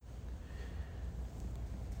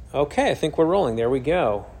Okay, I think we're rolling. There we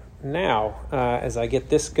go. Now, as I get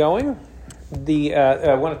this going,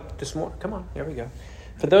 come on, there we go.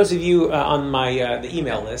 For those of you on my the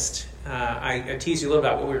email list, I teased you a little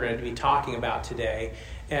about what we were going to be talking about today.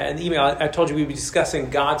 In the email, I told you we'd be discussing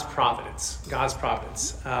God's providence. God's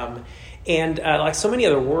providence. And like so many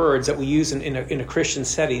other words that we use in a Christian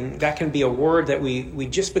setting, that can be a word that we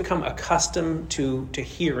just become accustomed to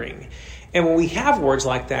hearing. And when we have words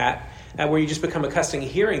like that, where you just become accustomed to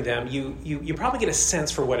hearing them, you probably get a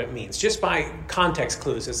sense for what it means, just by context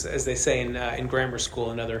clues, as they say in grammar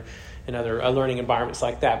school and other learning environments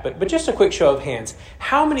like that. But just a quick show of hands.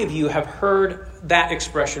 How many of you have heard that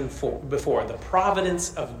expression before? The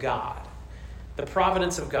providence of God. The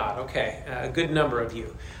providence of God. Okay, a good number of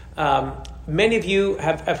you. Many of you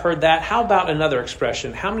have heard that. How about another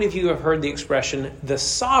expression? How many of you have heard the expression, the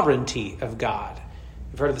sovereignty of God?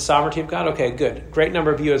 You've heard of the sovereignty of God? Okay, good. Great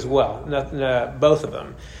number of you as well, both of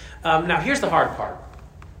them. Now, here's the hard part.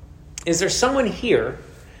 Is there someone here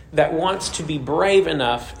that wants to be brave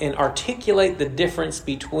enough and articulate the difference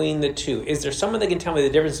between the two? Is there someone that can tell me the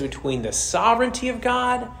difference between the sovereignty of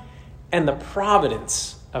God and the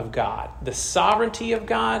providence of God? The sovereignty of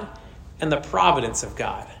God and the providence of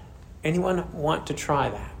God. Anyone want to try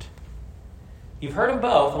that? You've heard them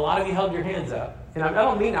both. A lot of you held your hands up. And I'm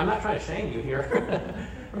not trying to shame you here.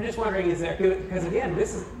 I'm just wondering, is there, because again,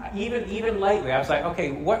 this is, even lately, I was like,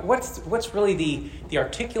 okay, what's really the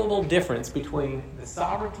articulable difference between the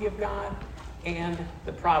sovereignty of God and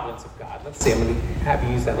the providence of God? Let's see, I'm going to have you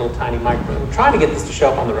use that little tiny microphone. I'm trying to get this to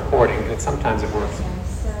show up on the recording, and sometimes it works.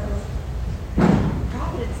 So,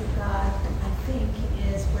 providence of God, I think,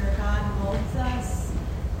 is where God molds us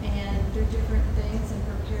and through different things and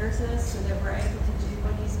prepares us so that we're able to do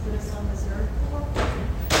what He's put us on this earth for.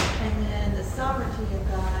 And then the sovereignty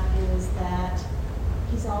of God is that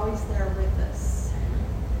He's always there with us.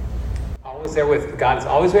 God is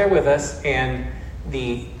always there with us, and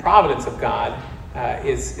the providence of God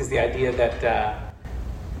is the idea that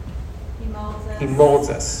He molds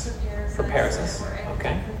us, prepares us. So we're able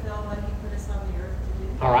Okay. to fulfill what He put us on the earth to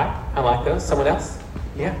do. All right, I like those. Someone else?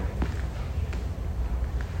 Yeah.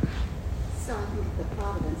 So I think of the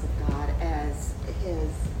providence of God as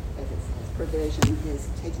His provision, His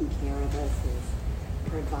taking care of us, His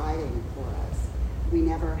providing for us. We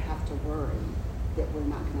never have to worry that we're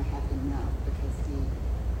not going to have enough because He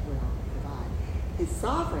will provide. His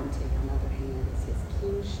sovereignty, on the other hand, is His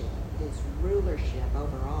kingship, His rulership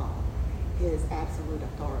over all, His absolute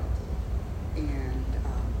authority. And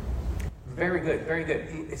Very good, very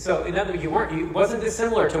good. So, in other words, wasn't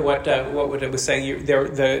dissimilar to what it was saying.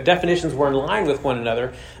 The definitions were in line with one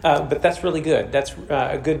another, but that's really good. That's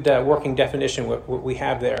a good working definition, what we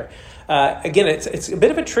have there. Again, it's a bit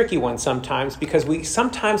of a tricky one sometimes because we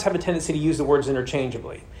sometimes have a tendency to use the words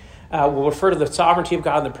interchangeably. We'll refer to the sovereignty of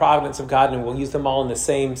God and the providence of God, and we'll use them all in the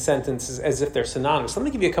same sentence as if they're synonymous. Let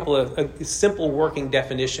me give you a couple of simple working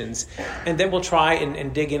definitions, and then we'll try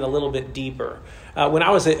and dig in a little bit deeper. When I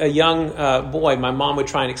was a young boy, my mom would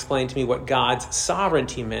try and explain to me what God's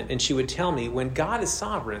sovereignty meant, and she would tell me, when God is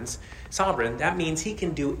sovereign, that means He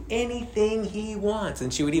can do anything He wants.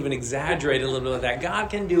 And she would even exaggerate a little bit of that. God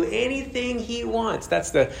can do anything He wants.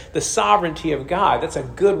 That's the sovereignty of God. That's a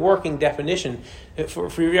good working definition. For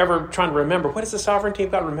you ever trying to remember, what is the sovereignty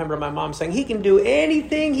of God? Remember my mom saying, He can do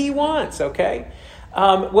anything He wants, okay?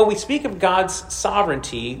 When we speak of God's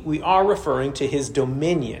sovereignty, we are referring to His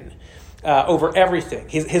dominion over everything.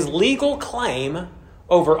 His legal claim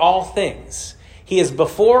over all things. He is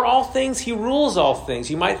before all things. He rules all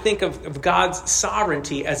things. You might think of God's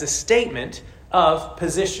sovereignty as a statement of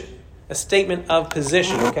position. A statement of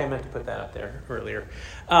position. Okay, I meant to put that up there earlier.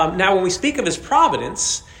 Now, when we speak of His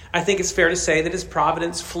providence, I think it's fair to say that His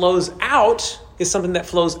providence is something that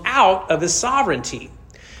flows out of His sovereignty.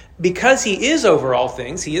 Because He is over all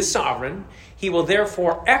things, He is sovereign, He will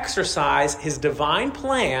therefore exercise His divine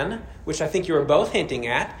plan, which I think you were both hinting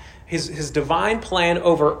at, his divine plan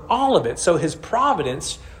over all of it. So His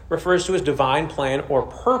providence refers to His divine plan or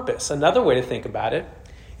purpose. Another way to think about it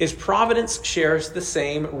is providence shares the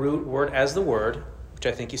same root word as the word, which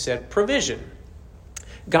I think you said, provision.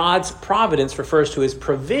 God's providence refers to His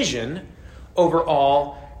provision over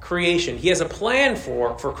all creation. He has a plan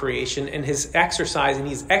for creation, and He's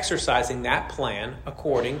exercising that plan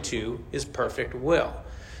according to His perfect will.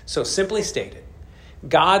 So simply stated,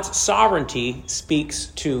 God's sovereignty speaks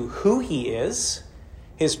to who He is.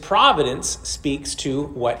 His providence speaks to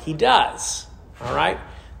what He does. All right?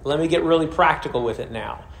 Let me get really practical with it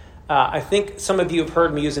now. I think some of you have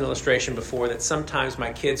heard me use an illustration before that sometimes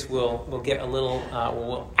my kids will get a little,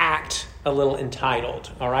 will act a little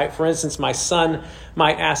entitled, all right? For instance, my son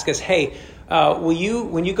might ask us, hey, when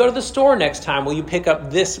you go to the store next time, will you pick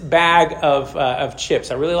up this bag of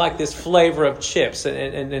chips? I really like this flavor of chips,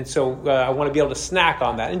 and so I want to be able to snack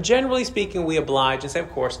on that. And generally speaking, we oblige and say,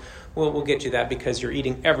 of course, we'll get you that because you're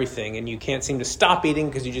eating everything, and you can't seem to stop eating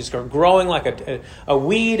because you just are growing like a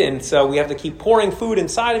weed, and so we have to keep pouring food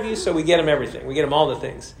inside of you, so we get him everything. We get him all the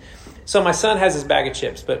things. So my son has his bag of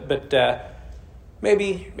chips, but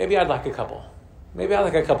maybe I'd like a couple. Maybe I'd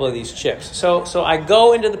like a couple of these chips. So I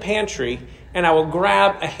go into the pantry, and I will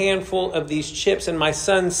grab a handful of these chips, and my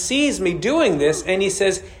son sees me doing this, and he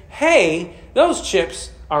says, hey, those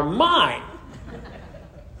chips are mine.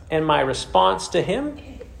 And my response to him,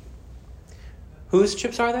 whose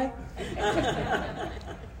chips are they?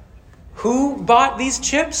 Who bought these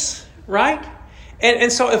chips, right?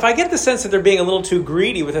 And so if I get the sense that they're being a little too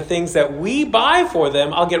greedy with the things that we buy for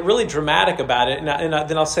them, I'll get really dramatic about it. And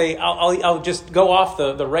then I'll say, I'll just go off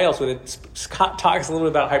the rails with it. Scott talks a little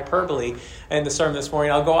bit about hyperbole in the sermon this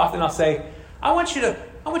morning. I'll go off and I'll say, I want you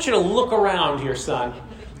to look around here, son.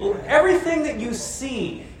 Everything that you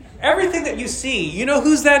see, you know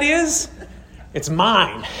whose that is? It's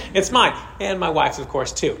mine. It's mine. And my wife's, of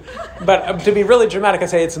course, too. But to be really dramatic, I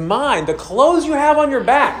say, it's mine. The clothes you have on your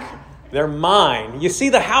back, they're mine. You see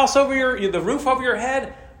the house over the roof over your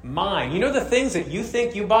head? Mine. You know the things that you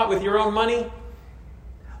think you bought with your own money?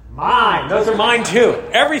 Mine. Those are mine too.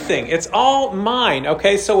 Everything. It's all mine.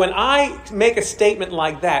 Okay, so when I make a statement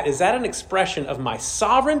like that, is that an expression of my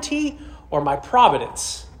sovereignty or my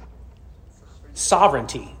providence?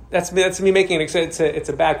 Sovereignty. That's me making it's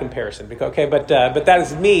a bad comparison. Okay, but that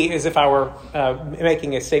is me as if I were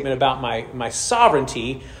making a statement about my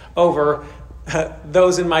sovereignty over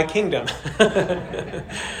those in my kingdom,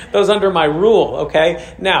 those under my rule.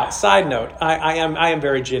 Okay. Now, side note, I am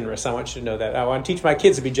very generous. I want you to know that. I want to teach my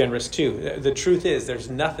kids to be generous too. The truth is, there's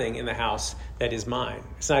nothing in the house that is mine.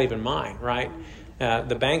 It's not even mine, right?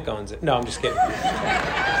 The bank owns it. No, I'm just kidding.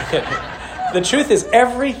 The truth is,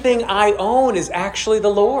 everything I own is actually the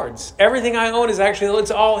Lord's. Everything I own is actually,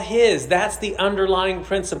 it's all His. That's the underlying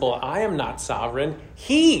principle. I am not sovereign.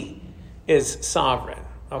 He is sovereign.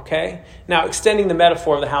 Okay? Now, extending the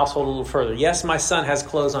metaphor of the household a little further. Yes, my son has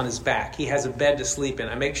clothes on his back. He has a bed to sleep in.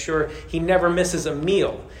 I make sure he never misses a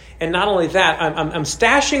meal. And not only that, I'm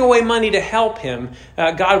stashing away money to help him,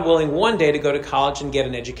 God willing, one day to go to college and get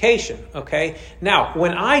an education. Okay? Now,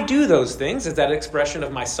 when I do those things, is that an expression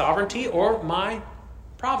of my sovereignty or my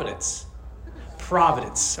providence?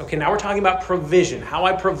 Providence. Okay, now we're talking about provision, how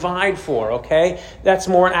I provide for, okay? That's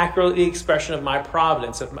more an accurate expression of my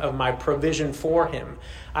providence, of my provision for him.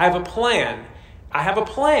 I have a plan,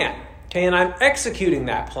 okay, and I'm executing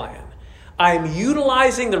that plan. I'm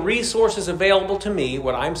utilizing the resources available to me,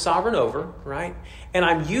 what I'm sovereign over, right? And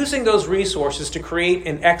I'm using those resources to create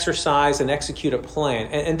and exercise and execute a plan.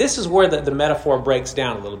 And this is where the metaphor breaks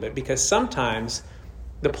down a little bit, because sometimes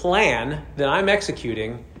the plan that I'm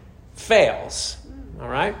executing fails, all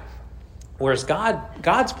right? Whereas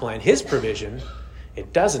God's plan, His provision,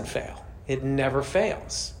 it doesn't fail. It never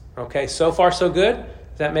fails. Okay, so far so good.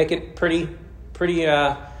 Does that make it pretty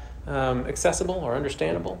accessible or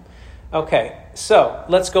understandable? Okay, so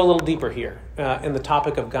let's go a little deeper here in the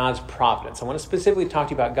topic of God's providence. I want to specifically talk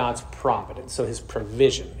to you about God's providence, so His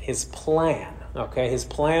provision, His plan, okay, His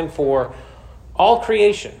plan for all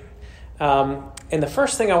creation. And the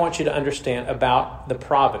first thing I want you to understand about the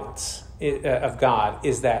providence of God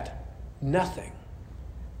is that nothing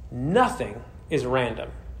is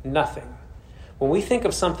random. Nothing. When we think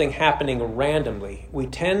of something happening randomly, we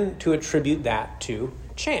tend to attribute that to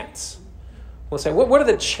chance. We'll say, what are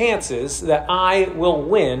the chances that I will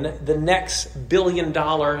win the next $1 billion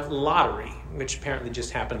lottery, which apparently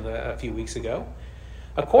just happened a few weeks ago?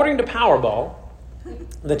 According to Powerball,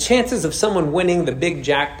 the chances of someone winning the big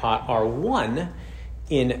jackpot are 1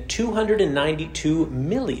 in 292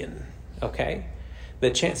 million, okay? The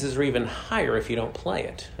chances are even higher if you don't play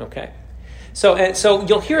it, okay? So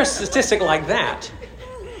you'll hear a statistic like that,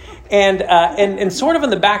 and sort of in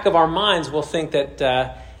the back of our minds, we'll think that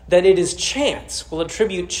it is chance. We'll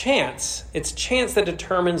attribute chance. It's chance that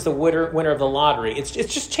determines the winner of the lottery. It's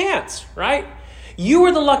just chance, right? You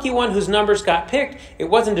were the lucky one whose numbers got picked. It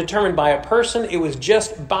wasn't determined by a person. It was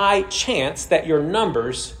just by chance that your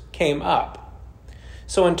numbers came up.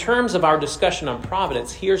 So in terms of our discussion on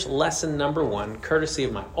providence, here's lesson number 1, courtesy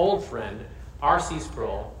of my old friend, R.C.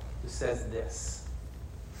 Sproul, who says this: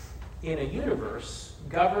 in a universe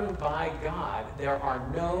governed by God, there are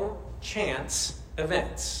no chance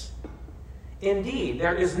events. Indeed,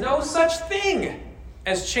 there is no such thing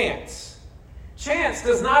as chance. Chance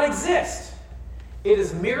does not exist. It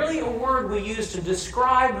is merely a word we use to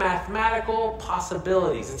describe mathematical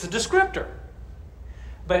possibilities. It's a descriptor.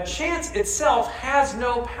 But chance itself has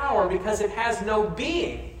no power because it has no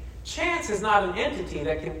being. Chance is not an entity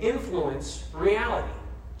that can influence reality.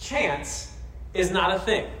 Chance is not a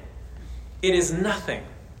thing. It is nothing.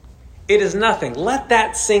 It is nothing. Let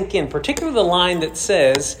that sink in, particularly the line that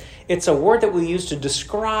says it's a word that we use to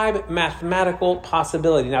describe mathematical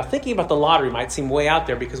possibility. Now, thinking about the lottery might seem way out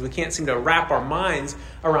there because we can't seem to wrap our minds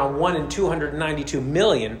around 1 in 292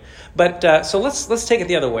 million. But so let's take it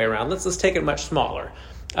the other way around. Let's take it much smaller.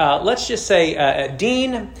 Let's just say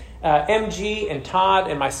Dean, MG, and Todd,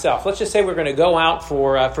 and myself. Let's just say we're going to go out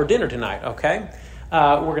for dinner tonight, okay?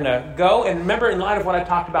 We're going to go, and remember, in light of what I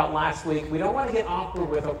talked about last week, we don't want to get awkward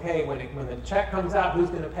with, okay, when the check comes out, who's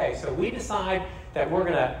going to pay? So we decide that we're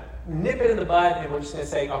going to nip it in the bud, and we're just going to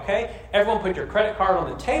say, okay, everyone put your credit card on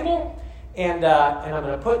the table, and I'm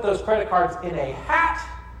going to put those credit cards in a hat,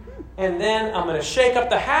 and then I'm going to shake up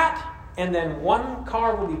the hat, and then one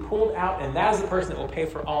card will be pulled out, and that is the person that will pay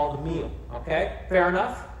for all the meal. Okay? Fair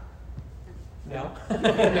enough? No?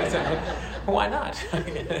 Why not?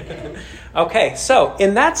 Okay, so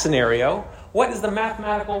in that scenario, what's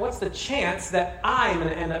the chance that I'm going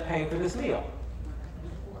to end up paying for this meal?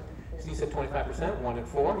 So you said 25%, 1 in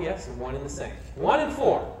 4, yes, and 1 in the same. 1 in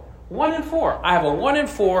 4. 1 in 4. I have a 1 in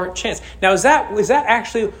 4 chance. Now, is that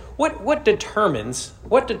actually what determines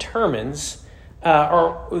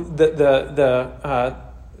or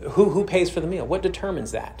who pays for the meal? What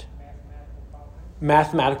determines that?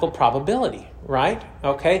 Mathematical probability, right?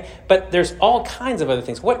 Okay, but there's all kinds of other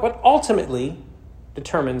things. What ultimately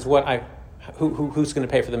determines who's going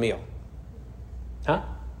to pay for the meal? Huh?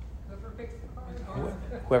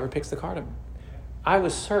 Whoever picks the card. I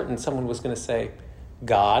was certain someone was going to say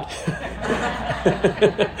God.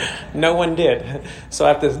 No one did, so I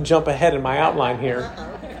have to jump ahead in my outline here.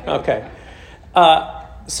 Okay.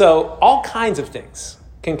 So all kinds of things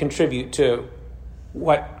can contribute to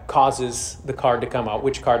what causes the card to come out,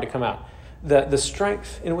 which card to come out. The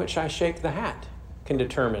strength in which I shake the hat can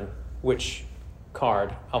determine which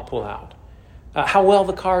card I'll pull out. How well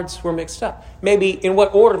the cards were mixed up. Maybe in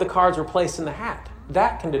what order the cards were placed in the hat.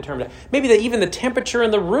 That can determine it. Maybe even the temperature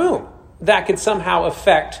in the room, that could somehow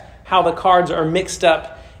affect how the cards are mixed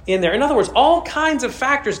up in there. In other words, all kinds of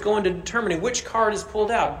factors go into determining which card is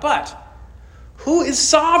pulled out. But who is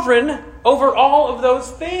sovereign over all of those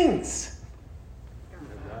things?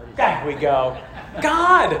 There we go.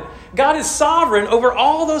 God. God is sovereign over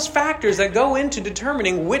all those factors that go into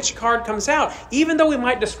determining which card comes out. Even though we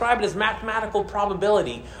might describe it as mathematical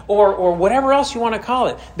probability or whatever else you want to call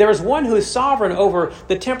it, there is one who is sovereign over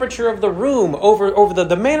the temperature of the room, over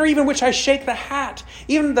the manner even which I shake the hat,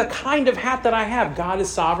 even the kind of hat that I have. God is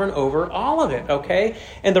sovereign over all of it, okay?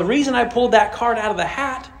 And the reason I pulled that card out of the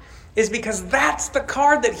hat is because that's the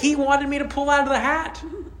card that he wanted me to pull out of the hat,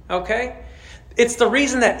 okay? It's the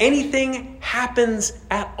reason that anything happens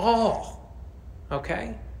at all.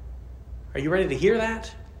 Okay? Are you ready to hear that?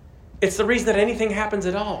 It's the reason that anything happens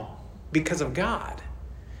at all. Because of God.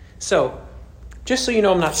 So, just so you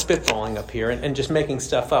know I'm not spitballing up here and just making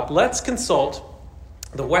stuff up, let's consult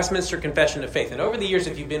the Westminster Confession of Faith. And over the years,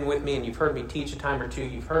 if you've been with me and you've heard me teach a time or two,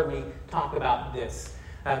 you've heard me talk about this.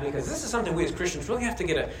 Because this is something we as Christians really have to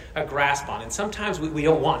get a grasp on. And sometimes we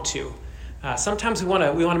don't want to. Sometimes we want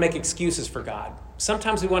to make excuses for God.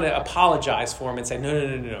 Sometimes we want to apologize for him and say,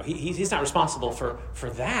 no. He's not responsible for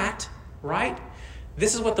that, right?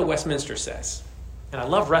 This is what the Westminster says. And I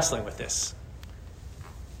love wrestling with this.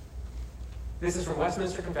 This is from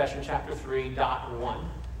Westminster Confession, chapter 3.1.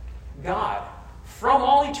 God, from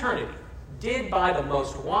all eternity, did by the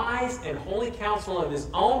most wise and holy counsel of his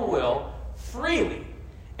own will, freely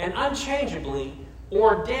and unchangeably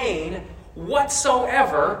ordain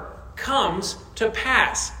whatsoever comes to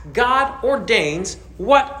pass. God ordains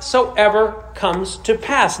whatsoever comes to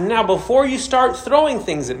pass. Now, before you start throwing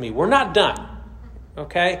things at me, we're not done.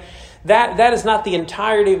 Okay? That is not the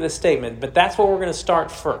entirety of the statement, but that's where we're going to start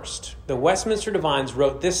first. The Westminster Divines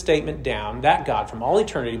wrote this statement down, that God from all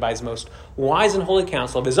eternity by his most wise and holy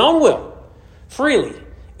counsel of his own will, freely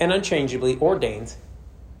and unchangeably ordains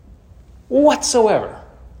whatsoever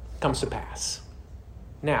comes to pass.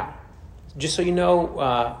 Now, just so you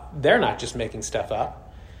know, they're not just making stuff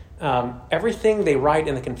up. Everything they write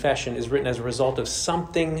in the confession is written as a result of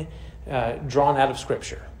something drawn out of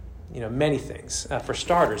Scripture. Many things. For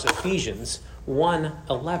starters, Ephesians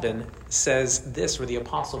 1:11 says this, where the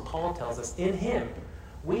Apostle Paul tells us, in him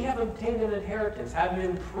we have obtained an inheritance, having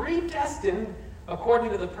been predestined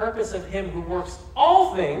according to the purpose of him who works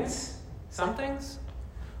all things, some things,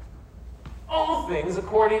 all things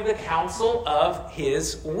according to the counsel of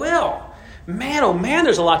his will. Man, oh man,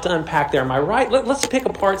 there's a lot to unpack there. Am I right? Let's pick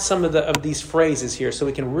apart some of these phrases here so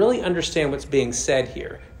we can really understand what's being said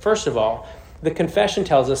here. First of all, the confession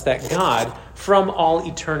tells us that God from all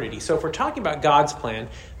eternity. So if we're talking about God's plan,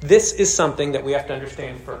 this is something that we have to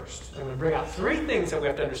understand first. I'm going to bring out three things that we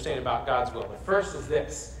have to understand about God's will. The first is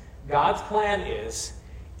this. God's plan is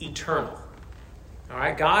eternal. All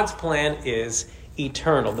right? God's plan is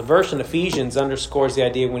eternal. The verse in Ephesians underscores the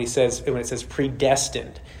idea when it says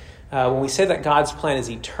predestined. When we say that God's plan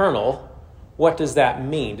is eternal, what does that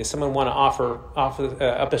mean? Does someone want to offer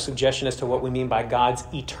up a suggestion as to what we mean by God's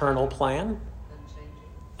eternal plan?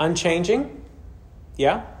 Unchanging?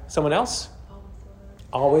 Yeah? Someone else?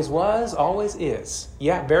 Always was, always is.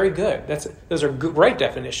 Yeah, very good. Those are great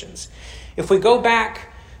definitions. If we go back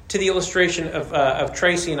to the illustration of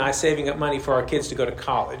Tracy and I saving up money for our kids to go to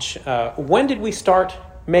college, when did we start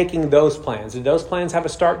making those plans? Did those plans have a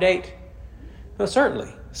start date? No, certainly.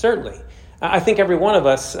 I think every one of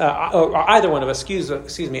us, or either one of us,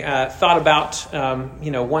 thought about,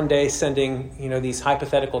 one day sending, these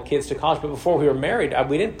hypothetical kids to college. But before we were married,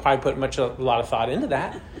 we didn't probably put a lot of thought into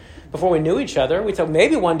that. Before we knew each other, we thought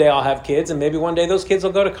maybe one day I'll have kids, and maybe one day those kids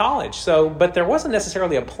will go to college. But there wasn't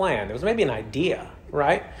necessarily a plan. There was maybe an idea,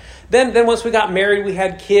 right? Then once we got married, we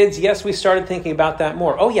had kids. Yes, we started thinking about that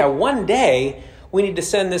more. Oh yeah, one day we need to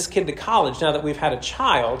send this kid to college now that we've had a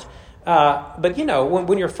child. But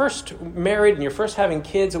when you're first married and you're first having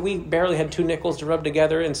kids, we barely had 2 nickels to rub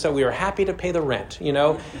together, and so we were happy to pay the rent,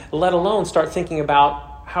 let alone start thinking about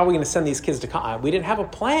how are we going to send these kids to college. We didn't have a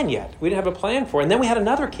plan yet. We didn't have a plan for it. And then we had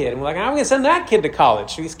another kid, and we're like, how are we going to send that kid to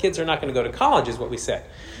college? These kids are not going to go to college is what we said.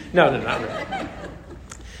 No, not really.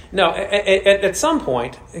 No, at some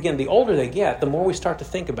point, again, the older they get, the more we start to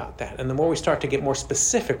think about that, and the more we start to get more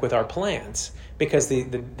specific with our plans, because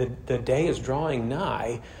the day is drawing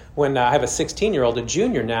nigh when I have a 16-year-old, a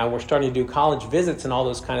junior now, we're starting to do college visits and all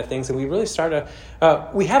those kind of things, and we really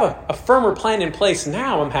we have a firmer plan in place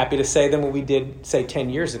now, I'm happy to say, than what we did, say, 10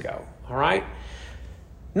 years ago, all right?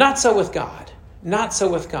 Not so with God. Not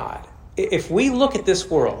so with God. If we look at this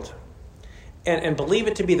world and believe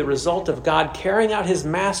it to be the result of God carrying out his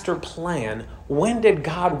master plan, when did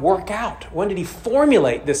God work out? When did he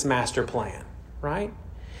formulate this master plan, right?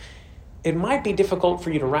 It might be difficult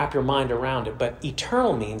for you to wrap your mind around it, but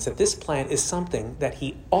eternal means that this plan is something that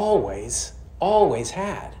he always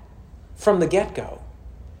had from the get-go.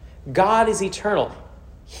 God is eternal.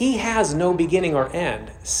 He has no beginning or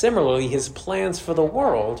end. Similarly, his plans for the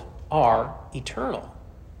world are eternal.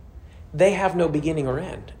 They have no beginning or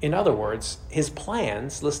end. In other words, his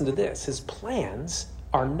plans, listen to this, his plans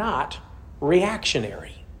are not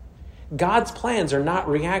reactionary. God's plans are not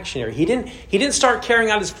reactionary. He didn't start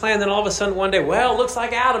carrying out his plan, then all of a sudden one day, well, looks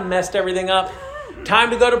like Adam messed everything up. Time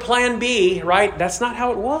to go to plan B, right? That's not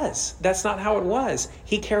how it was. That's not how it was.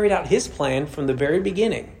 He carried out his plan from the very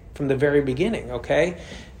beginning. Okay?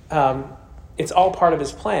 It's all part of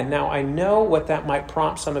his plan. Now, I know what that might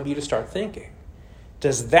prompt some of you to start thinking.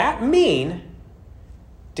 Does that mean,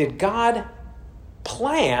 did God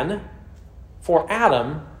plan for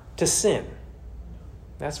Adam to sin?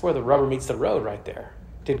 That's where the rubber meets the road right there.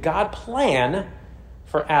 Did God plan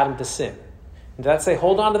for Adam to sin? And did that say,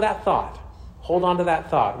 hold on to that thought? Hold on to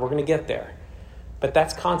that thought. We're going to get there. But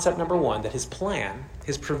that's concept number one, that his plan,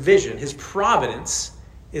 his provision, his providence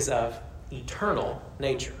is of eternal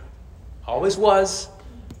nature. Always was,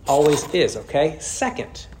 always is, okay?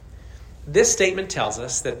 Second, this statement tells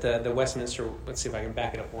us that the Westminster, let's see if I can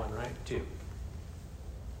back it up 1, right? 2.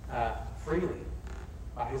 Freely,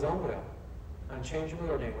 by his own will, unchangeably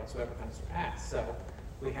ordained whatsoever comes to pass. So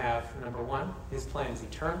we have, number 1, his plan is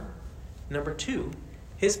eternal. Number 2,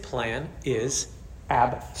 his plan is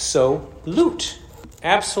absolute.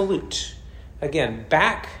 Absolute. Again,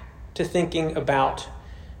 back to thinking about,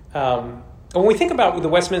 when we think about the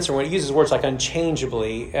Westminster, when it uses words like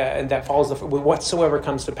unchangeably, and that follows whatsoever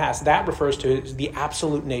comes to pass, that refers to the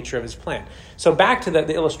absolute nature of his plan. So back to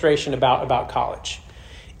the illustration about college.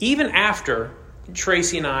 Even after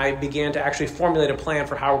Tracy and I began to actually formulate a plan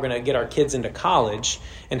for how we're going to get our kids into college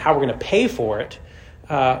and how we're going to pay for it,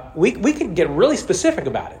 we could get really specific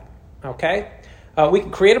about it, okay? We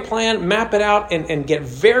can create a plan, map it out, and get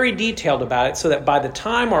very detailed about it so that by the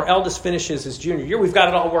time our eldest finishes his junior year, we've got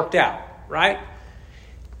it all worked out, right?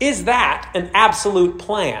 Is that an absolute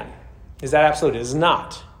plan? Is that absolute? It is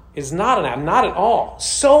not. It's not not at all.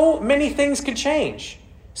 So many things could change.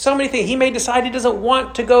 So many things. He may decide he doesn't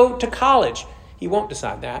want to go to college. He won't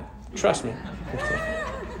decide that. Trust me.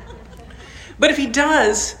 But if he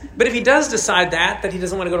does decide that he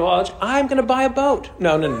doesn't want to go to college, I'm going to buy a boat.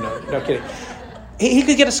 No kidding. He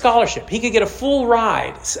could get a scholarship. He could get a full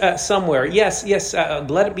ride somewhere. Yes,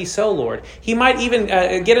 let it be so, Lord. He might even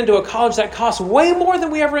get into a college that costs way more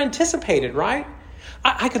than we ever anticipated, right?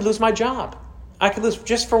 I could lose my job. I could lose,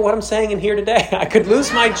 just for what I'm saying in here today, I could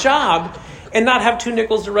lose my job and not have two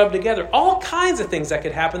nickels to rub together. All kinds of things that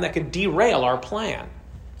could happen that could derail our plan.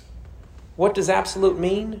 What does absolute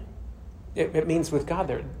mean? It means with God,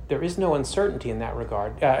 there is no uncertainty in that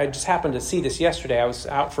regard. I just happened to see this yesterday. I was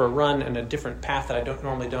out for a run in a different path that I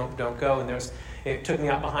normally don't go, and it took me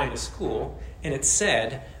out behind a school, and it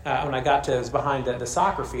said, when I got to, it was behind the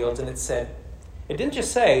soccer fields, and it didn't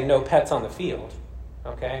just say no pets on the field,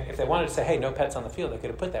 okay? If they wanted to say, hey, no pets on the field, they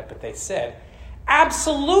could have put that, but they said,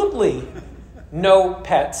 absolutely no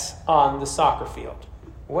pets on the soccer field.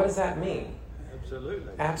 What does that mean?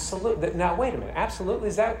 Absolutely. Now, wait a minute. Absolutely?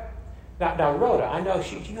 Is that... Now, Rhoda, I know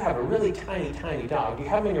you have a really tiny, tiny dog. Do you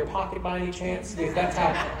have him in your pocket by any chance? That's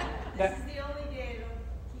how... This is the only day I don't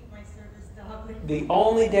keep my service dog with me. The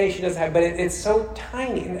only day she doesn't have... But it's so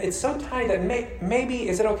tiny. It's so tiny that maybe...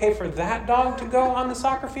 Is it okay for that dog to go on the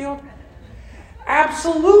soccer field?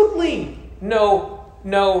 Absolutely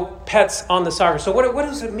no pets on the soccer. So what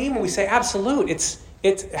does it mean when we say absolute?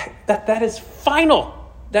 That is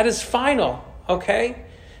final. That is final. Okay?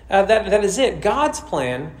 That is it. God's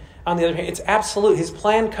plan... On the other hand, it's absolute. His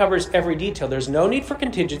plan covers every detail. There's no need for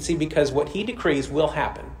contingency because what he decrees will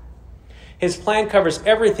happen. His plan covers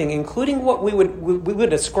everything, including what we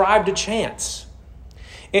would ascribe to chance.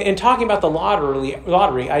 In talking about the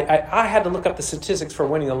lottery, I had to look up the statistics for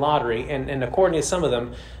winning the lottery, and according to some of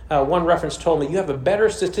them, one reference told me you have a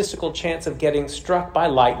better statistical chance of getting struck by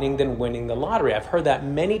lightning than winning the lottery. I've heard that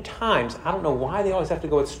many times. I don't know why they always have to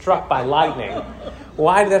go with struck by lightning.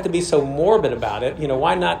 Why do they have to be so morbid about it?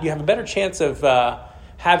 Why not? You have a better chance of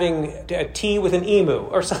having a tea with an emu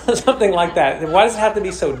or something like that. Why does it have to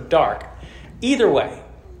be so dark? Either way,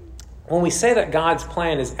 when we say that God's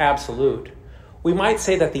plan is absolute, we might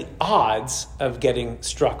say that the odds of getting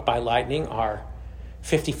struck by lightning are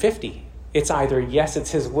 50-50. It's either yes, it's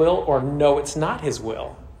his will, or no, it's not his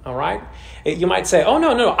will. All right? You might say, oh,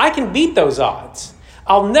 no, I can beat those odds.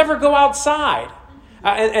 I'll never go outside.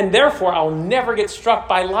 And therefore, I'll never get struck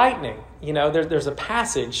by lightning. There's a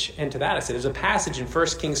passage, and to that I said, there's a passage in 1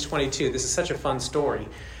 Kings 22. This is such a fun story.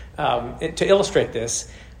 To illustrate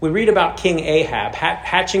this, we read about King Ahab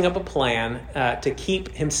hatching up a plan to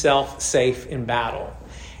keep himself safe in battle.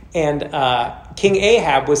 And King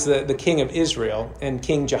Ahab was the king of Israel, and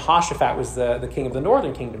King Jehoshaphat was the king of the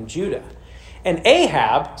northern kingdom, Judah. And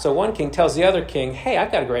Ahab, so one king tells the other king, hey,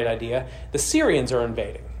 I've got a great idea. The Syrians are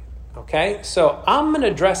invading. Okay, so I'm going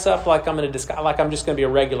to dress up like I'm just going to be a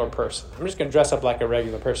regular person. I'm just going to dress up like a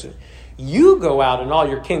regular person. You go out in all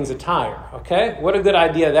your king's attire, okay? What a good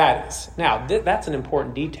idea that is. Now, that's an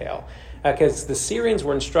important detail because the Syrians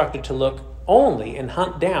were instructed to look only and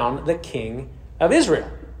hunt down the king of Israel,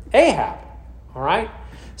 Ahab, all right?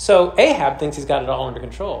 So Ahab thinks he's got it all under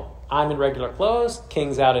control. I'm in regular clothes.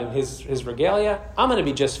 King's out in his regalia. I'm going to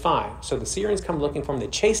be just fine. So the Syrians come looking for him. They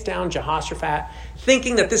chase down Jehoshaphat,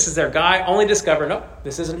 thinking that this is their guy, only discover, nope,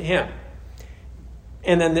 this isn't him.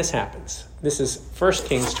 And then this happens. This is 1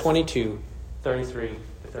 Kings 22, 33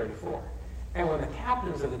 to 34. And when the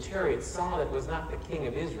captains of the chariots saw that it was not the king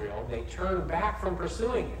of Israel, they turned back from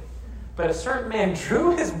pursuing him. But a certain man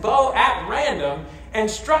drew his bow at random and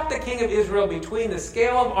struck the king of Israel between the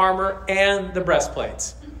scale of armor and the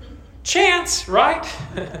breastplates. Chance, right?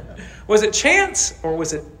 Was it chance, or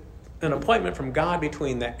was it an appointment from God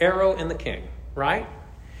between the arrow and the king, right?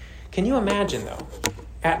 Can you imagine, though,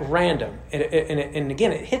 at random, and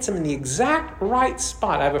again, it hits him in the exact right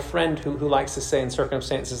spot. I have a friend who likes to say in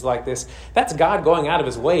circumstances like this, that's God going out of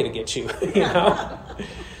his way to get you,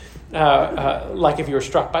 like if you were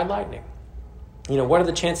struck by lightning. What are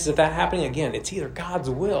the chances of that happening? Again, it's either God's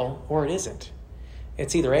will or it isn't.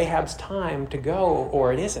 It's either Ahab's time to go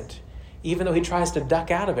or it isn't. Even though he tries to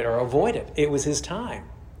duck out of it or avoid it, it was his time.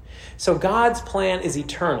 So God's plan is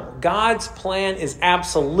eternal. God's plan is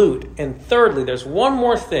absolute. And thirdly, there's one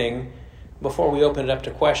more thing before we open it up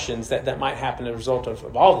to questions that might happen as a result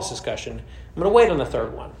of all this discussion. I'm going to wait on the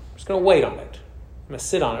third one. I'm just going to wait on it. I'm going to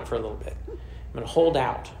sit on it for a little bit. I'm going to hold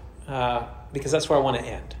out because that's where I want to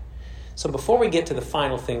end. So before we get to the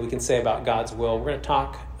final thing we can say about God's will, we're going to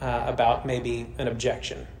talk about maybe an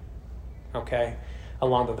objection. Okay?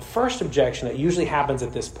 Along with the first objection that usually happens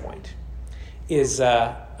at this point is,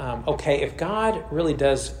 if God really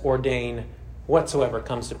does ordain whatsoever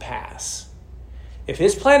comes to pass, if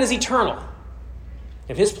his plan is eternal,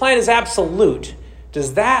 if his plan is absolute,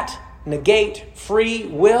 does that negate free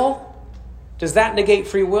will? Does that negate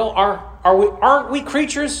free will? Aren't we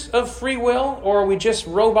creatures of free will, or are we just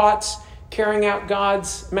robots carrying out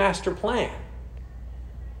God's master plan?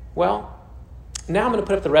 Well, now I'm going to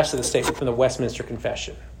put up the rest of the statement from the Westminster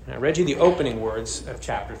Confession. I read you the opening words of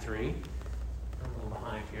chapter 3. I'm a little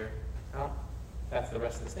behind here. Oh, that's the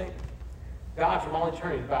rest of the statement. God from all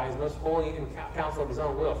eternity, by his most holy and counsel of his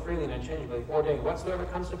own will, freely and unchangeably ordained whatsoever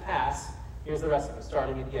comes to pass. Here's the rest of it,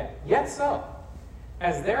 starting at yet. Yet so,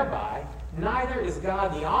 as thereby neither is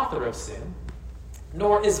God the author of sin,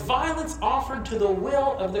 nor is violence offered to the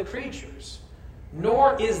will of the creatures,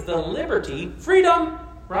 nor is the liberty, freedom,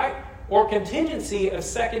 right, or contingency of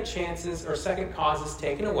second chances or second causes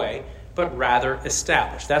taken away, but rather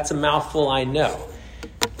established. That's a mouthful, I know.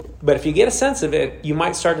 But if you get a sense of it, you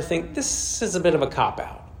might start to think, this is a bit of a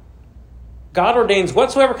cop-out. God ordains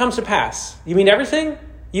whatsoever comes to pass. You mean everything?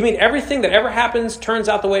 You mean everything that ever happens turns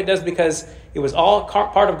out the way it does because it was all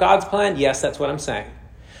part of God's plan? Yes, that's what I'm saying.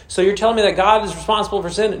 So you're telling me that God is responsible for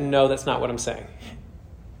sin? No, that's not what I'm saying.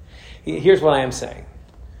 Here's what I am saying.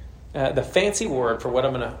 The fancy word for what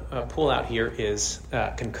I'm going to pull out here is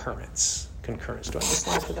concurrence. Concurrence. Do I have a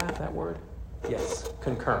slide for that word? Yes,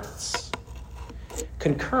 concurrence.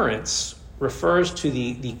 Concurrence refers to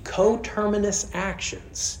the coterminous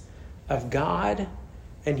actions of God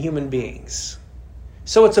and human beings.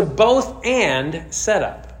 So it's a both and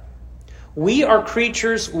setup. We are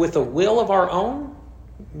creatures with a will of our own.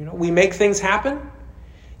 We make things happen.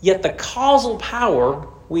 Yet the causal power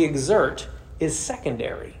we exert is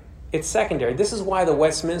secondary. It's secondary. This is why the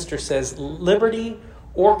Westminster says liberty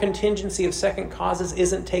or contingency of second causes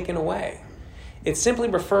isn't taken away. It simply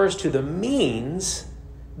refers to the means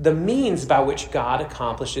by which God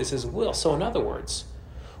accomplishes his will. So in other words,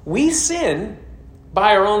 we sin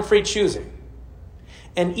by our own free choosing.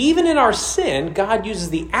 And even in our sin, God uses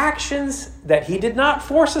the actions that he did not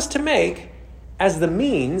force us to make as the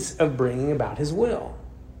means of bringing about his will.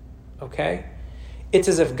 Okay? It's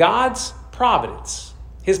as if God's providence,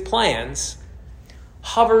 his plans,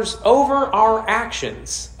 hovers over our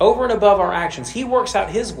actions, over and above our actions. He works out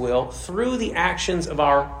his will through the actions of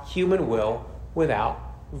our human will without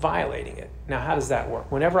violating it. Now, how does that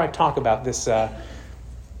work? Whenever I talk about this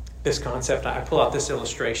concept, I pull out this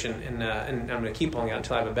illustration, and I'm going to keep pulling out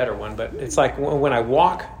until I have a better one. But it's like when I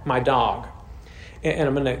walk my dog, and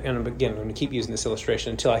I'm going to keep using this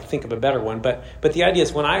illustration until I think of a better one. But the idea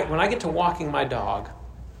is when I get to walking my dog,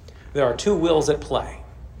 there are two wills at play.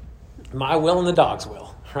 My will and the dog's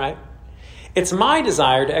will, right? It's my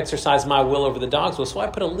desire to exercise my will over the dog's will, so I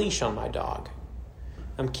put a leash on my dog.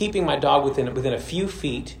 I'm keeping my dog within a few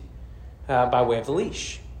feet by way of the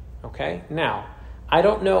leash, okay? Now, I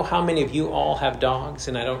don't know how many of you all have dogs,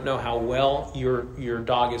 and I don't know how well your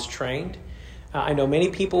dog is trained. I know many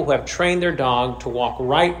people who have trained their dog to walk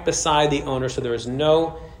right beside the owner so there is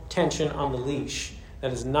no tension on the leash.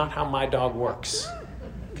 That is not how my dog works,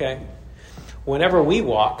 okay? Whenever we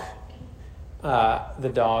walk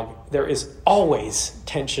the dog, there is always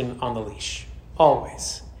tension on the leash,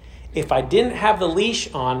 always. If I didn't have the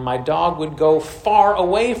leash on, my dog would go far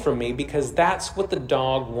away from me because that's what the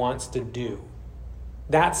dog wants to do.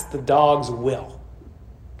 That's the dog's will,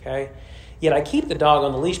 okay? Yet I keep the dog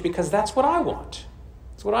on the leash because that's what I want.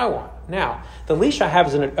 That's what I want. Now, the leash I have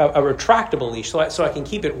is a retractable leash, so I can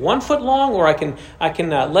keep it 1 foot long, or I can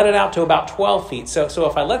let it out to about 12 feet. So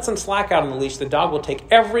if I let some slack out on the leash, the dog will take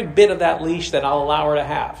every bit of that leash that I'll allow her to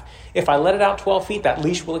have. If I let it out 12 feet, that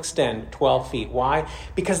leash will extend 12 feet. Why?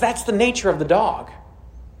 Because that's the nature of the dog.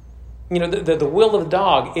 The will of the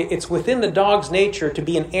dog, it's within the dog's nature to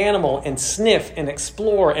be an animal and sniff and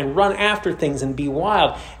explore and run after things and be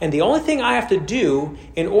wild. And the only thing I have to do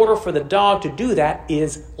in order for the dog to do that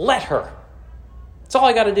is let her. That's all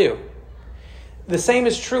I got to do. The same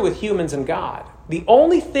is true with humans and God. The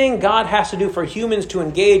only thing God has to do for humans to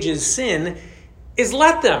engage in sin is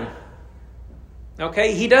let them.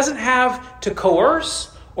 Okay? He doesn't have to coerce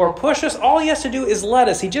or push us. All he has to do is let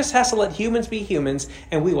us. He just has to let humans be humans,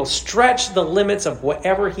 and we will stretch the limits of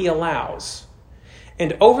whatever he allows.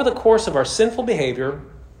 And over the course of our sinful behavior,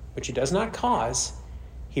 which he does not cause,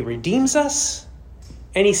 he redeems us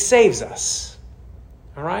and he saves us.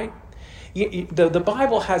 All right? The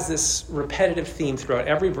Bible has this repetitive theme throughout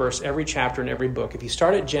every verse, every chapter, and every book. If you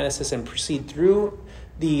start at Genesis and proceed through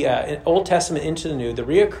the Old Testament into the New, the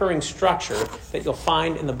reoccurring structure that you'll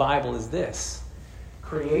find in the Bible is this: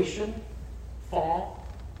 creation, fall,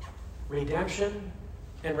 redemption,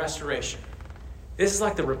 and restoration. This is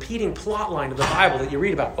like the repeating plot line of the Bible that you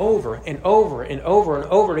read about over and over and over and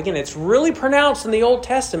over again. It's really pronounced in the Old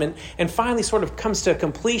Testament and finally sort of comes to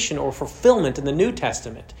completion or fulfillment in the New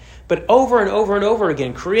Testament. But over and over and over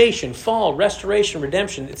again, creation, fall, restoration,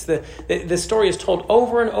 redemption. It's the story is told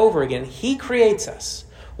over and over again. He creates us.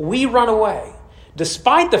 We run away.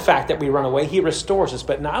 Despite the fact that we run away, he restores us.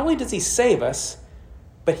 But not only does he save us,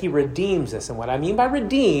 but he redeems us. And what I mean by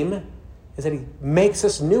redeem is that he makes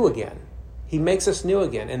us new again. He makes us new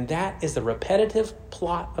again. And that is the repetitive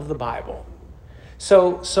plot of the Bible.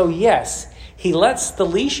 So yes, he lets the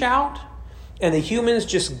leash out and the humans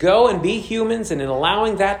just go and be humans. And in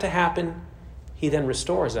allowing that to happen, he then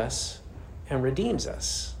restores us and redeems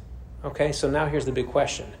us. Okay, so now here's the big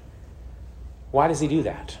question. Why does he do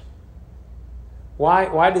that?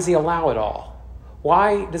 Why does he allow it all?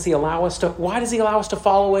 Why does he allow us to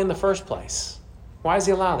fall away in the first place? Why does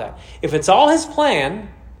he allow that? If it's all his plan,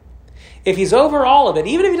 if he's over all of it,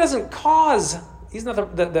 even if he doesn't cause, he's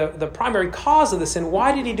not the primary cause of the sin,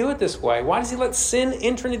 why did he do it this way? Why does he let sin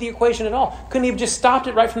enter into the equation at all? Couldn't he have just stopped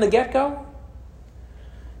it right from the get-go?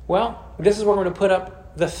 Well, this is where we're going to put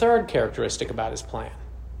up the third characteristic about his plan.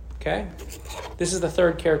 Okay? This is the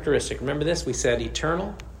third characteristic. Remember this? We said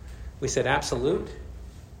eternal. We said absolute.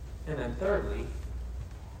 And then thirdly,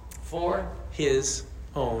 for his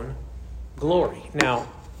own glory. Now,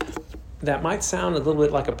 that might sound a little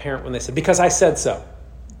bit like a parent when they said, because I said so,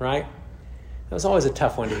 right? That was always a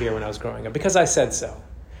tough one to hear when I was growing up. Because I said so.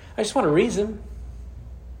 I just want a reason.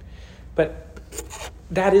 But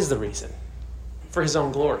that is the reason. For his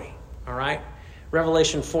own glory. All right?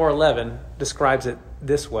 Revelation 4:11 describes it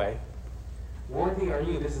this way. Worthy are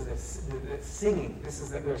you. This is the singing.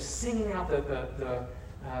 They're singing out the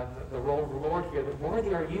role of the Lord here.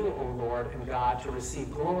 Worthy are you, O Lord and God, to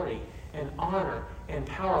receive glory and honor and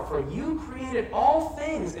power. For you created all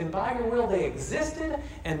things, and by your will they existed,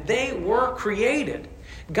 and they were created.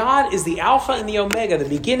 God is the Alpha and the Omega, the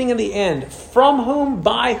beginning and the end, from whom,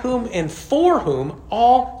 by whom, and for whom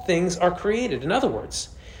all things are created. In other words,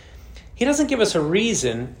 he doesn't give us a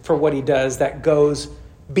reason for what he does that goes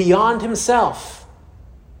beyond himself.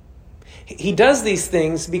 He does these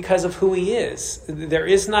things because of who he is. There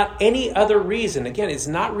is not any other reason. Again, it's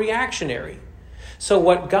not reactionary. So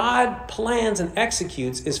what God plans and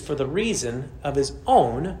executes is for the reason of his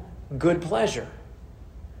own good pleasure.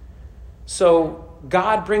 So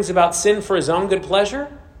God brings about sin for his own good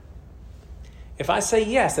pleasure? If I say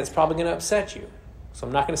yes, that's probably going to upset you. So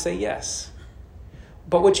I'm not going to say yes.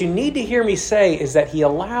 But what you need to hear me say is that he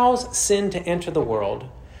allows sin to enter the world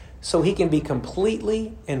so he can be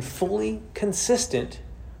completely and fully consistent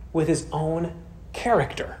with his own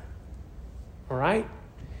character. All right?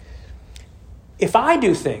 If I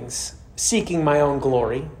do things seeking my own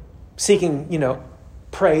glory, seeking,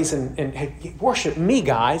 praise and hey, worship me,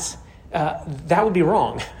 guys, that would be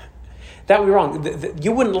wrong. That would be wrong.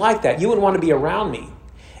 You wouldn't like that. You wouldn't want to be around me.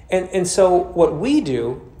 And so what we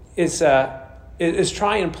do is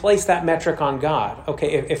try and place that metric on God.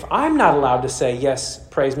 Okay, if I'm not allowed to say, yes,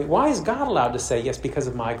 praise me, why is God allowed to say, yes, because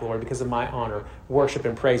of my glory, because of my honor, worship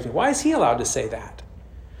and praise me? Why is he allowed to say that?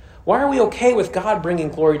 Why are we okay with God bringing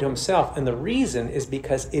glory to himself? And the reason is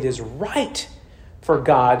because it is right for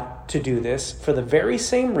God to do this for the very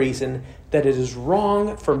same reason that it is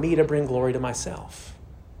wrong for me to bring glory to myself.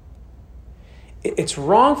 It's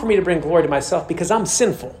wrong for me to bring glory to myself because I'm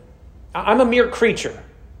sinful. I'm a mere creature.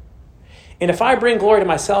 And if I bring glory to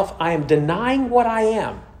myself, I am denying what I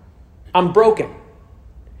am. I'm broken.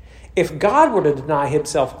 If God were to deny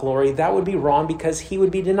himself glory, that would be wrong because he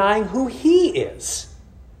would be denying who he is.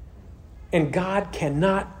 And God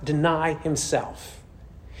cannot deny himself.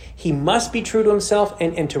 He must be true to himself,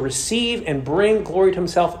 and to receive and bring glory to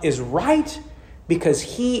himself is right because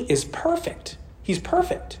he is perfect. He's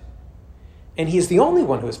perfect. And he is the only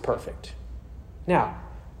one who is perfect. Now,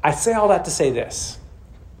 I say all that to say this.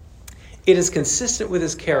 It is consistent with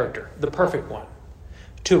his character, the perfect one,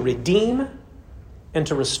 to redeem and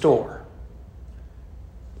to restore.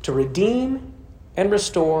 To redeem and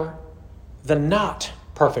restore the not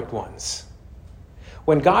perfect ones.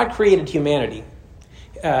 When God created humanity,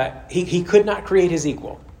 he could not create his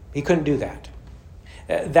equal. He couldn't do that.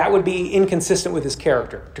 That would be inconsistent with his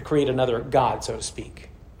character, to create another God, so to speak.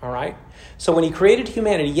 All right? So when he created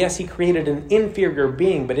humanity, yes, he created an inferior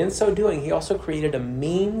being, but in so doing, he also created a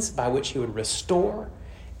means by which he would restore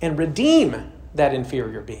and redeem that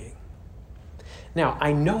inferior being. Now,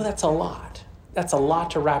 I know that's a lot. That's a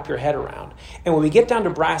lot to wrap your head around. And when we get down to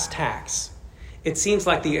brass tacks, it seems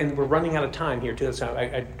like and we're running out of time here too, so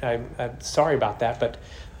I'm sorry about that, but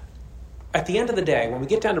at the end of the day, when we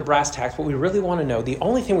get down to brass tacks, what we really want to know, the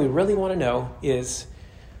only thing we really want to know is,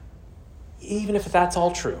 even if that's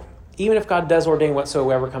all true, even if God does ordain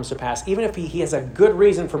whatsoever comes to pass, even if he has a good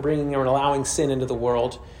reason for bringing or allowing sin into the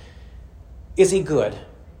world, is he good?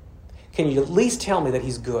 Can you at least tell me that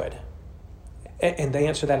he's good? And the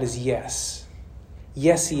answer to that is yes.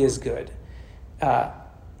 Yes, he is good.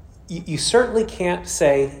 You certainly can't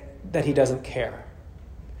say that he doesn't care.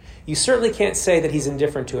 You certainly can't say that he's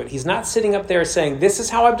indifferent to it. He's not sitting up there saying, this is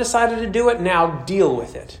how I've decided to do it, now deal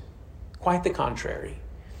with it. Quite the contrary.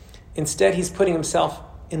 Instead, he's putting himself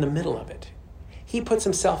in the middle of it. He puts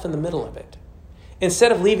himself in the middle of it.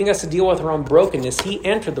 Instead of leaving us to deal with our own brokenness, he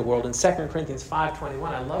entered the world in 2 Corinthians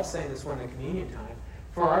 5:21. I love saying this one in communion time.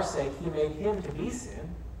 For our sake, he made him to be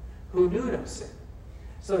sin who knew no sin,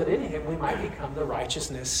 so that in him we might become the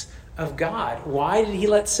righteousness of God. Why did he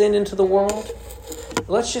let sin into the world?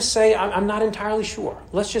 Let's just say, I'm not entirely sure.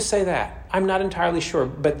 Let's just say that. I'm not entirely sure,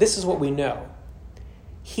 but this is what we know.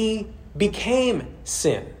 He became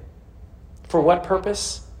sin. For what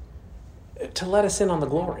purpose? To let us in on the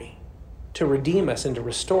glory, to redeem us and to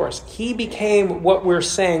restore us. He became what we're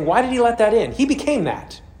saying. Why did he let that in? He became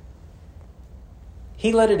that.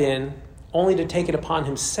 He let it in only to take it upon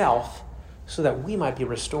himself so that we might be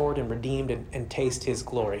restored and redeemed and taste his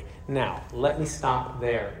glory. Now, let me stop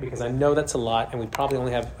there because I know that's a lot and we probably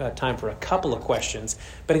only have time for a couple of questions.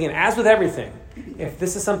 But again, as with everything, if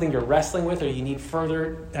this is something you're wrestling with or you need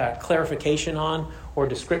further clarification on or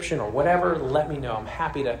description or whatever, let me know. I'm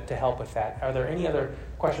happy to help with that. Are there any other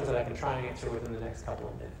questions that I can try and answer within the next couple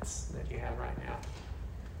of minutes that you have right now?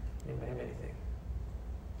 Anybody have anything?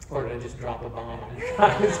 Or did I just drop a bomb on you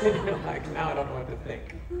guys and you're like, now I don't know what to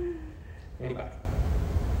think? Anybody?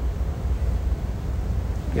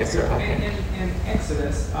 Yes, sir. Okay. In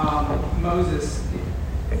Exodus, Moses.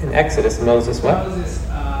 In Exodus, Moses what? Moses,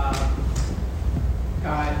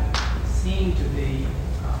 God seemed to be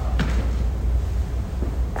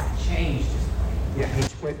changed his mind. Yeah,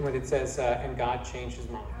 when it says, and God changed his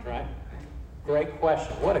mind, right? Great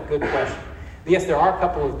question. What a good question. Yes, there are a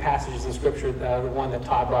couple of passages in Scripture. The one that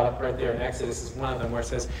Todd brought up right there in Exodus is one of them where it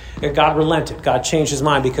says, God relented. God changed his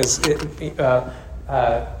mind because the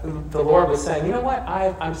Lord was saying, you know what?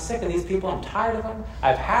 I'm sick of these people. I'm tired of them.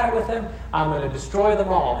 I've had it with them. I'm going to destroy them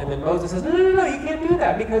all. And then Moses says, no, you can't do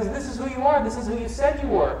that because this is who you are. This is who you said you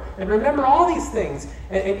were. And remember all these things.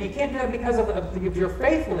 And you can't do that because of your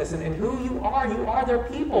faithfulness and who you are. You are their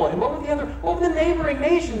people. And what would the neighboring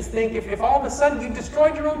nations think if all of a sudden you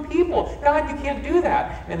destroyed your own people? God, you can't do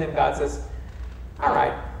that. And then God says, all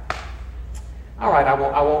right, I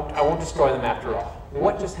won't destroy them after all.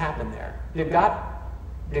 What just happened there? Did God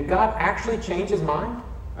actually change his mind?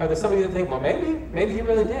 Are there some of you that think, well, maybe he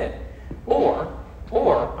really did? Or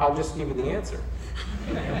I'll just give you the answer.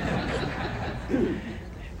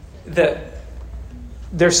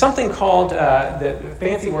 There's something called, the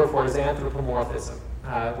fancy word for it is anthropomorphism,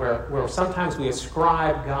 where sometimes we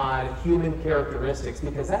ascribe God human characteristics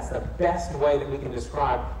because that's the best way that we can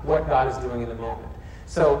describe what God is doing in the moment.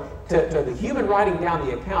 So to the human writing down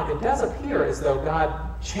the account, it does appear as though God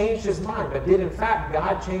changed his mind. But did in fact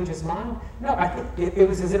God change his mind? No, I think it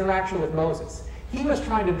was his interaction with Moses. He was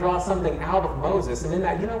trying to draw something out of Moses. And in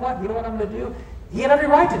that, you know what I'm going to do? He had every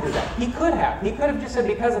right to do that. He could have. He could have just said,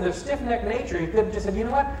 because of their stiff-necked nature, he could have just said, you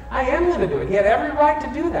know what? I am going to do it. He had every right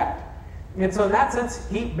to do that. And so in that sense,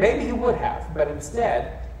 maybe he would have. But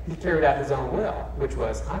instead, he carried out his own will, which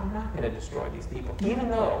was, I'm not going to destroy these people, even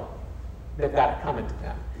though they've got it coming to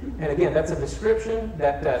them. And again, that's a description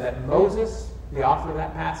that Moses, the author of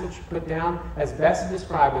that passage, put down as best to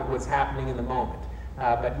describe what's happening in the moment.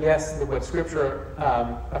 But yes, what Scripture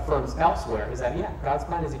affirms elsewhere is that, God's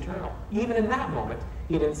mind is eternal. Even in that moment,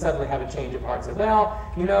 he didn't suddenly have a change of heart. Say, well,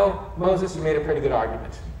 Moses, you made a pretty good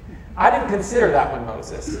argument. I didn't consider that one,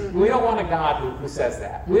 Moses. We don't want a God who says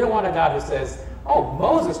that. We don't want a God who says, oh,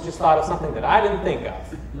 Moses just thought of something that I didn't think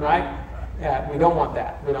of, right? We don't want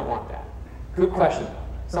that. We don't want that. Good question.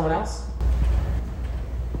 Someone else?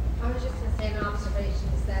 I was just going to say an observation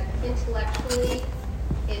is that intellectually,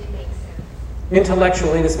 it makes sense.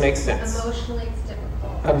 Intellectually, this makes sense. Emotionally, it's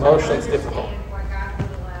difficult. Emotionally, it's difficult. Understand why God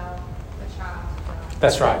would allow a child to die.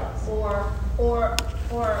 That's right.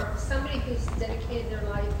 Or somebody who's dedicated their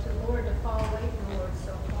life to the Lord to fall away from the Lord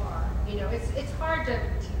so far. It's hard to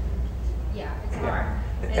it's hard.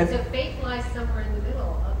 And so faith lies somewhere in the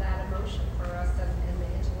middle of that emotion for us and the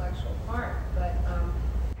intellectual part. But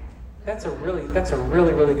that's a really,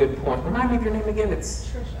 really good point. Remind me of your name again. It's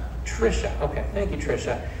Tricia. Tricia. Okay, thank you,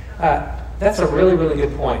 Tricia. That's a really, really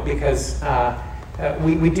good point because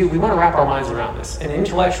we want to wrap our minds around this. And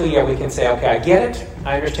intellectually, yeah, we can say, okay, I get it,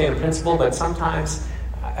 I understand the principle, but sometimes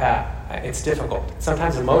it's difficult.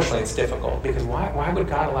 Sometimes emotionally it's difficult, because why would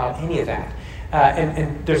God allow any of that?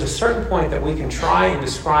 And there's a certain point that we can try and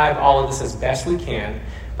describe all of this as best we can,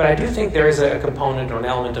 but I do think there is a component or an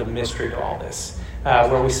element of mystery to all this,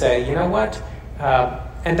 where we say, you know what?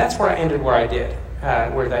 And that's where I ended where I did,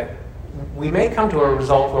 where that we may come to a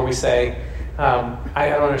result where we say, I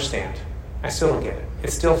don't understand. I still don't get it.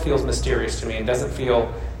 It still feels mysterious to me. It doesn't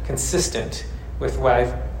feel consistent with what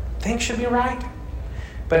I think should be right.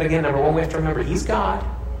 But again, number one, we have to remember He's God.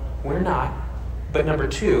 We're not. But number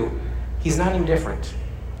two, He's not indifferent.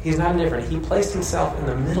 He's not indifferent. He placed Himself in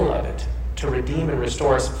the middle of it to redeem and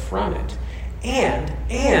restore us from it.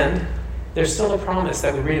 And there's still a promise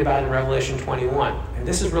that we read about in Revelation 21. And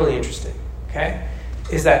this is really interesting, okay?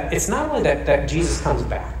 Is that it's not only that Jesus comes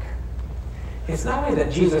back. It's not only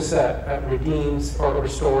that Jesus redeems or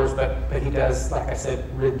restores, but He does, like I said,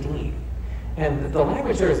 redeem. And the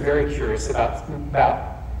language there is very curious about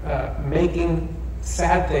making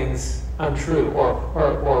sad things untrue,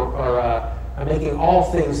 or making all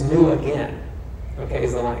things new again, okay,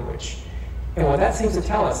 is the language. And what that seems to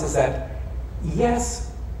tell us is that,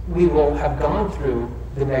 yes, we will have gone through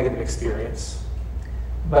the negative experience,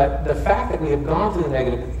 but the fact that we have gone through the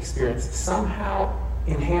negative experience somehow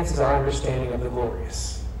enhances our understanding of the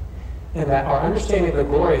glorious. And that our understanding of the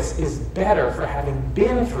glorious is better for having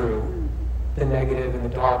been through the negative and the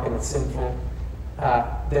dark and the sinful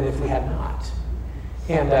than if we had not.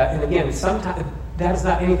 And again, sometimes that is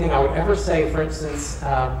not anything I would ever say, for instance,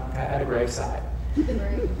 at a graveside.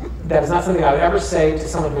 That is not something I would ever say to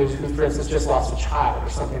someone who, for instance, just lost a child or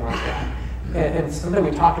something like that. And something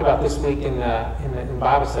we talked about this week in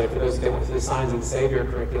Bible study, for those that went through the Signs of the Savior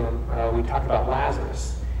curriculum, we talked about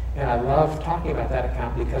Lazarus. And I love talking about that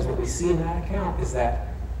account, because what we see in that account is that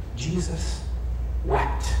Jesus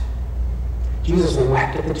wept. Jesus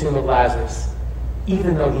wept at the tomb of Lazarus,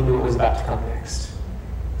 even though He knew what was about to come next.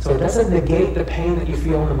 So it doesn't negate the pain that you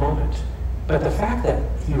feel in the moment. But the fact that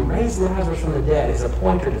He raised Lazarus from the dead is a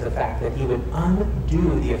pointer to the fact that He would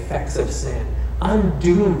undo the effects of sin,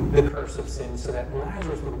 undo the curse of sin, so that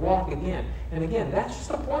Lazarus would walk again. And again, that's just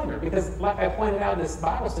a pointer, because like I pointed out in this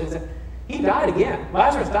Bible study, that He died again.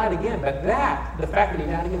 Lazarus died again, but the fact that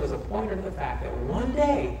He died again was a pointer to the fact that one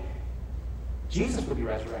day Jesus would be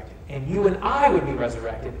resurrected, and you and I would be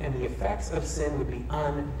resurrected, and the effects of sin would be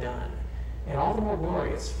undone. And all the more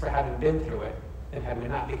glorious for having been through it than had we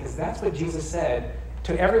not, because that's what Jesus said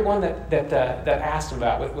to everyone that asked Him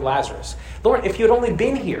about with Lazarus. Lord, if you had only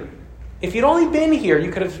been here,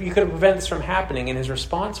 you could have prevented this from happening. And His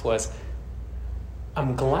response was,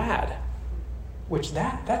 I'm glad. Which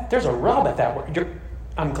that there's a rub at that word.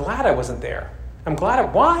 I'm glad I wasn't there.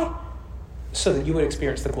 Why? So that you would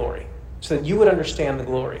experience the glory. So that you would understand the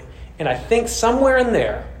glory. And I think somewhere in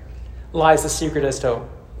there lies the secret as to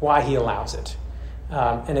why He allows it.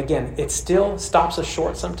 And again, it still stops us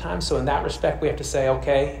short sometimes. So in that respect, we have to say,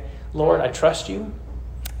 okay, Lord, I trust You.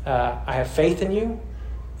 I have faith in You.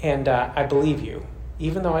 And I believe You,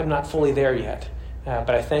 even though I'm not fully there yet. But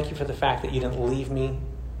I thank You for the fact that You didn't leave me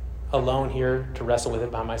alone here to wrestle with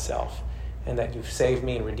it by myself, and that You've saved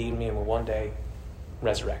me and redeemed me and will one day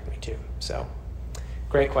resurrect me too. So,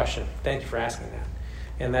 great question. Thank you for asking that.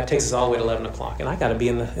 And that takes us all the way to 11 o'clock, and I got to be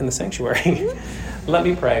in the sanctuary. Let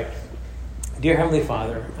me pray. Dear Heavenly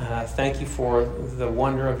Father, thank You for the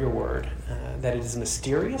wonder of Your word, that it is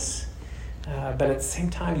mysterious. But at the same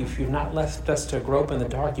time, you've not left us to grope in the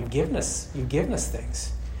dark. You've given us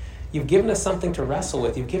things. You've given us something to wrestle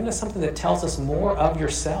with. You've given us something that tells us more of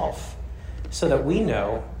Yourself, so that we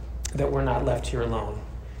know that we're not left here alone,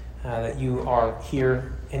 that You are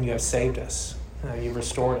here and You have saved us. You've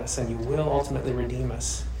restored us, and You will ultimately redeem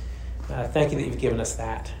us. Thank You that You've given us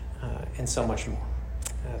that and so much more.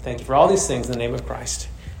 Thank You for all these things in the name of Christ.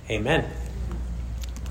 Amen.